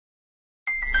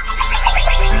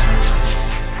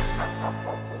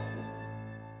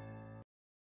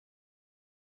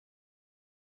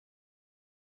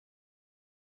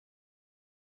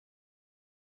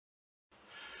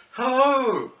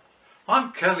Hello,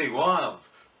 I'm Kelly Wilde,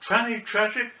 tranny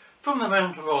tragic from the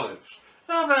Mount of Olives,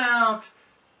 about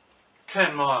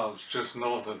 10 miles just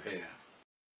north of here.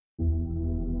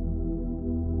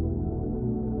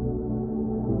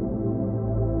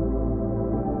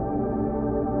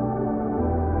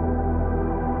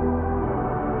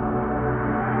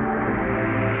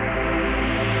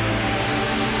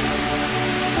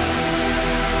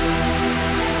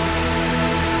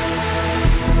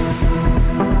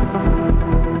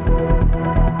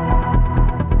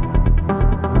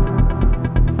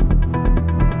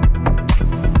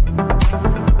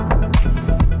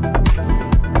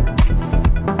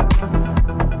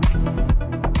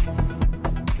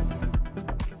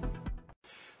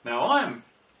 Now I'm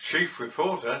chief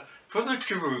reporter for the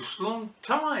Jerusalem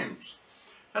Times,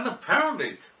 and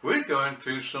apparently we're going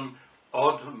through some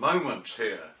odd moments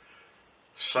here.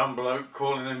 Some bloke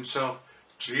calling himself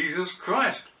Jesus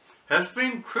Christ has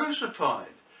been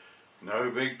crucified. No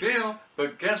big deal,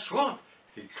 but guess what?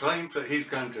 He claims that he's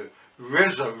going to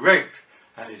resurrect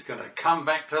and he's going to come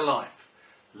back to life.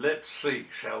 Let's see,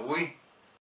 shall we?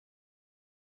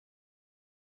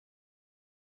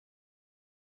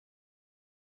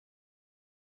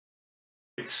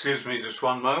 Excuse me just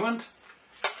one moment.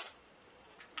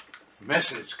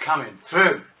 Message coming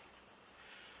through.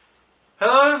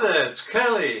 Hello there, it's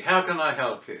Kelly. How can I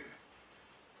help you?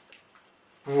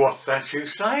 What's that you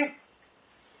say?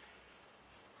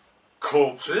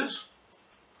 Corpses?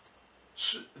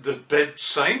 The dead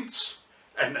saints?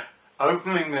 And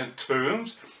opening their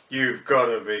tombs? You've got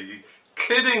to be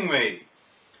kidding me.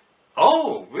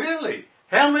 Oh, really?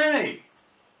 How many?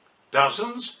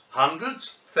 Dozens?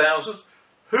 Hundreds? Thousands?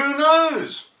 Who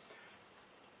knows?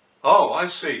 Oh, I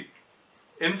see.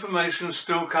 Information's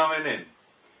still coming in.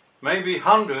 Maybe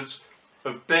hundreds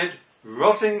of dead,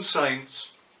 rotting saints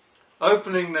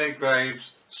opening their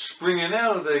graves, springing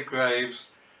out of their graves,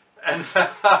 and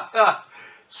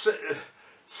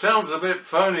sounds a bit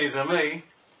phony to me.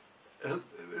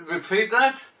 Repeat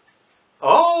that?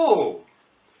 Oh!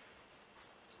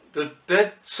 The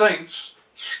dead saints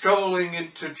strolling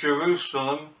into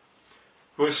Jerusalem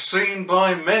was seen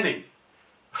by many.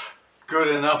 Good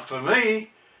enough for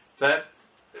me. That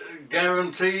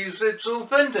guarantees it's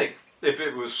authentic. If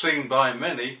it was seen by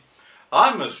many,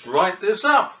 I must write this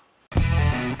up.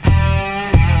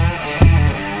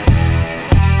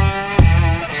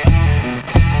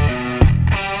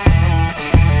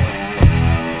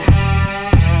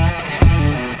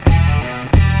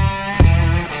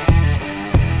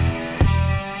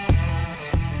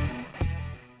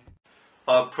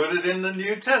 I'll put it in the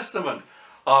New Testament.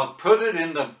 I'll put it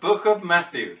in the book of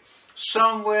Matthew,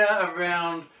 somewhere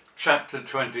around chapter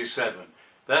 27.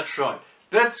 That's right.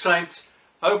 Dead saints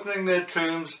opening their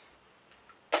tombs,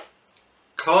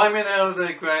 climbing out of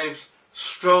their graves,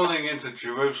 strolling into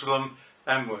Jerusalem,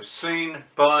 and were seen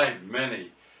by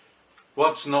many.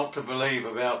 What's not to believe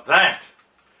about that?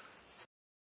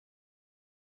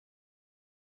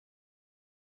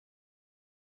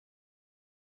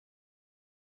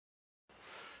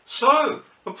 So,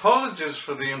 apologies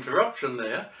for the interruption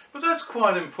there, but that's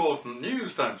quite important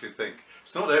news, don't you think?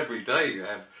 It's not every day you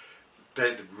have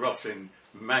dead, rotting,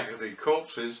 maggoty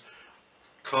corpses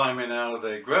climbing out of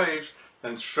their graves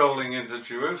and strolling into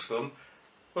Jerusalem.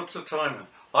 What's the time?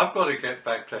 I've got to get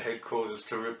back to headquarters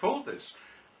to report this.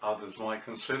 Others might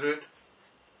consider it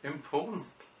important.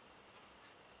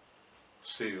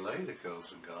 See you later,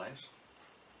 girls and guys.